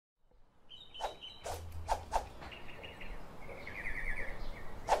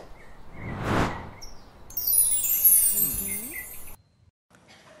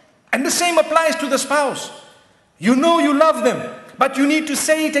same applies to the spouse. You know you love them, but you need to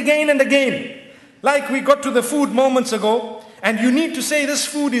say it again and again. Like we got to the food moments ago, and you need to say this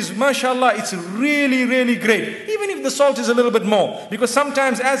food is, mashallah, it's really, really great. Even if the salt is a little bit more. Because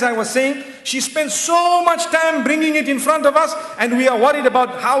sometimes, as I was saying, she spends so much time bringing it in front of us, and we are worried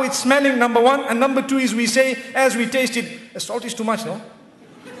about how it's smelling, number one. And number two is we say, as we taste it, the salt is too much, no?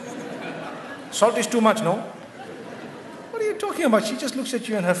 Salt is too much, no? What are you talking about? She just looks at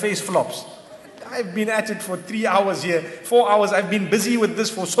you and her face flops. I've been at it for 3 hours here, 4 hours. I've been busy with this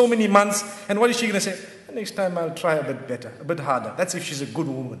for so many months. And what is she going to say? Next time I'll try a bit better, a bit harder. That's if she's a good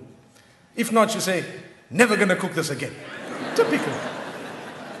woman. If not, she'll say, never going to cook this again. Typical.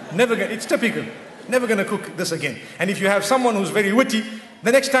 It's typical. Never going to cook this again. And if you have someone who's very witty,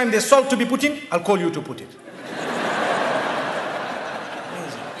 the next time there's salt to be put in, I'll call you to put it.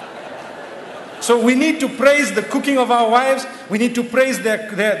 So we need to praise the cooking of our wives. We need to praise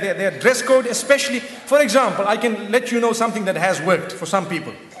their dress code, especially. For example, I can let you know something that has worked for some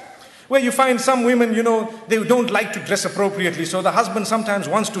people. Where you find some women, you know, they don't like to dress appropriately. So the husband sometimes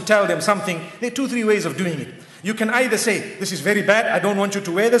wants to tell them something. There are 2-3 ways of doing it. You can either say, this is very bad, I don't want you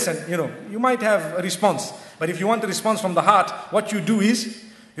to wear this. And, you know, you might have a response. But if you want a response from the heart, what you do is,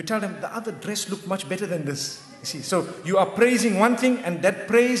 you tell them, the other dress looked much better than this. You see, so you are praising one thing, and that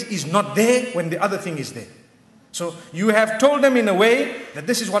praise is not there when the other thing is there. So you have told them in a way that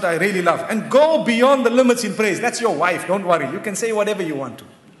this is what I really love. And go beyond the limits in praise. That's your wife, don't worry. You can say whatever you want to.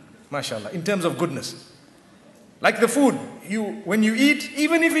 MashaAllah, in terms of goodness. Like the food, when you eat,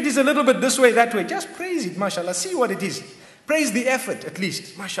 even if it is a little bit this way, that way, just praise it, MashaAllah. See what it is. Praise the effort at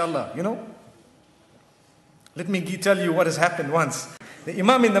least, MashaAllah, you know. Let me tell you what has happened once. The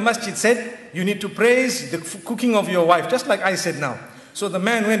Imam in the masjid said, you need to praise the cooking of your wife, just like I said now. So the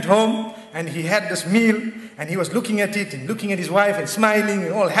man went home and he had this meal and he was looking at it and looking at his wife and smiling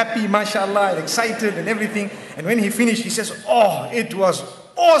and all happy, mashallah, and excited and everything. And when he finished, he says, oh, it was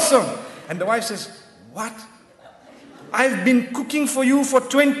awesome. And the wife says, what? I've been cooking for you for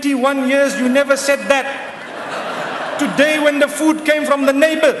 21 years. You never said that. Today when the food came from the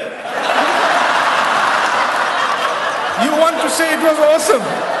neighbor, you want to say it was awesome.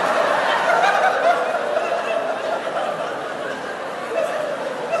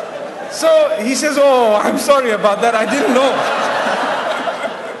 So he says, oh, I'm sorry about that. I didn't know.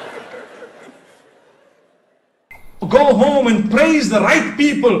 Go home and praise the right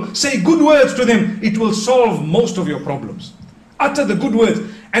people. Say good words to them. It will solve most of your problems. Utter the good words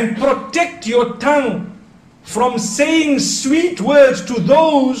and protect your tongue from saying sweet words to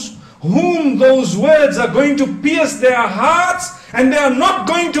those whom those words are going to pierce their hearts, and they are not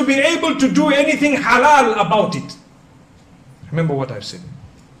going to be able to do anything halal about it. Remember what I've said.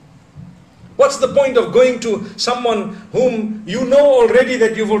 What's the point of going to someone whom you know already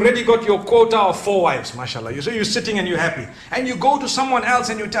that you've already got your quota of 4 wives, mashallah. So you're sitting and you're happy. And you go to someone else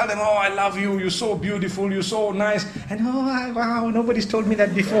and you tell them, oh, I love you, you're so beautiful, you're so nice. And oh, wow, nobody's told me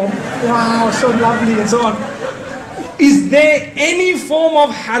that before. Wow, so lovely and so on. Is there any form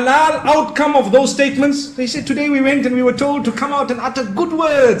of halal outcome of those statements? They said, today we went and we were told to come out and utter good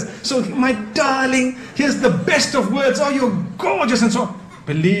words. So my darling, here's the best of words. Oh, you're gorgeous and so on.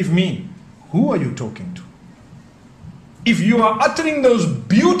 Believe me. Who are you talking to? If you are uttering those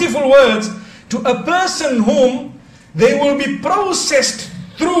beautiful words to a person whom they will be processed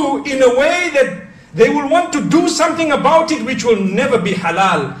through in a way that they will want to do something about it which will never be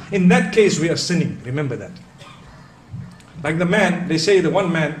halal, in that case we are sinning. Remember that. Like the man, they say the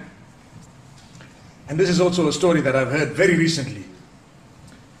one man, and this is also a story that I've heard very recently.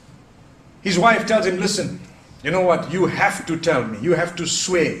 His wife tells him, listen, you know what, you have to tell me, you have to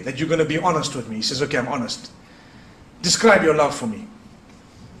swear that you're going to be honest with me. He says, okay, I'm honest. Describe your love for me.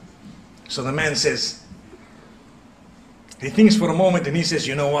 So the man says, he thinks for a moment and he says,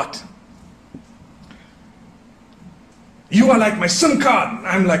 you know what? You are like my SIM card,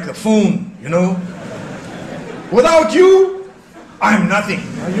 I'm like the phone, you know. Without you, I'm nothing.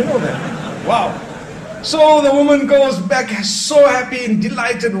 You know that. Wow. So the woman goes back so happy and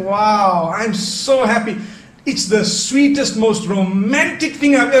delighted. Wow, I'm so happy. It's the sweetest, most romantic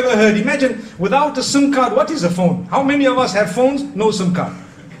thing I've ever heard. Imagine, without a SIM card, what is a phone? How many of us have phones? No SIM card.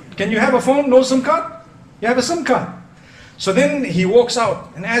 Can you have a phone, no SIM card? You have a SIM card. So then he walks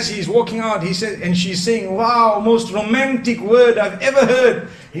out, and as he's walking out, he says, and she's saying, wow, most romantic word I've ever heard.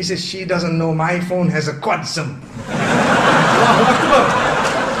 He says, she doesn't know my phone has a quad SIM.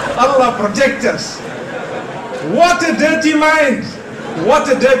 Allah protect us. What a dirty mind. What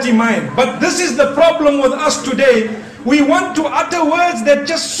a dirty mind. But this is the problem with us today. We want to utter words that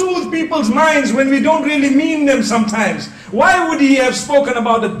just soothe people's minds when we don't really mean them sometimes. Why would he have spoken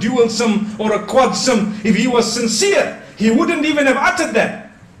about a dual sim or a quad sim if he was sincere? He wouldn't even have uttered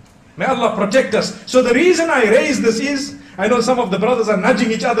that. May Allah protect us. So the reason I raise this is, I know some of the brothers are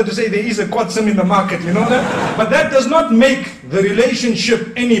nudging each other to say there is a quad sim in the market, you know that? But that does not make the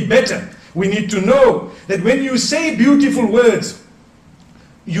relationship any better. We need to know that when you say beautiful words,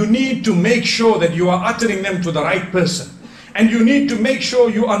 you need to make sure that you are uttering them to the right person. And you need to make sure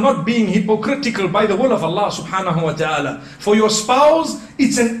you are not being hypocritical by the will of Allah subhanahu wa ta'ala. For your spouse,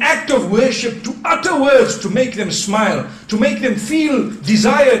 it's an act of worship to utter words to make them smile, to make them feel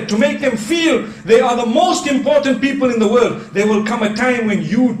desired, to make them feel they are the most important people in the world. There will come a time when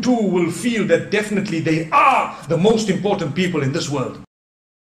you too will feel that definitely they are the most important people in this world.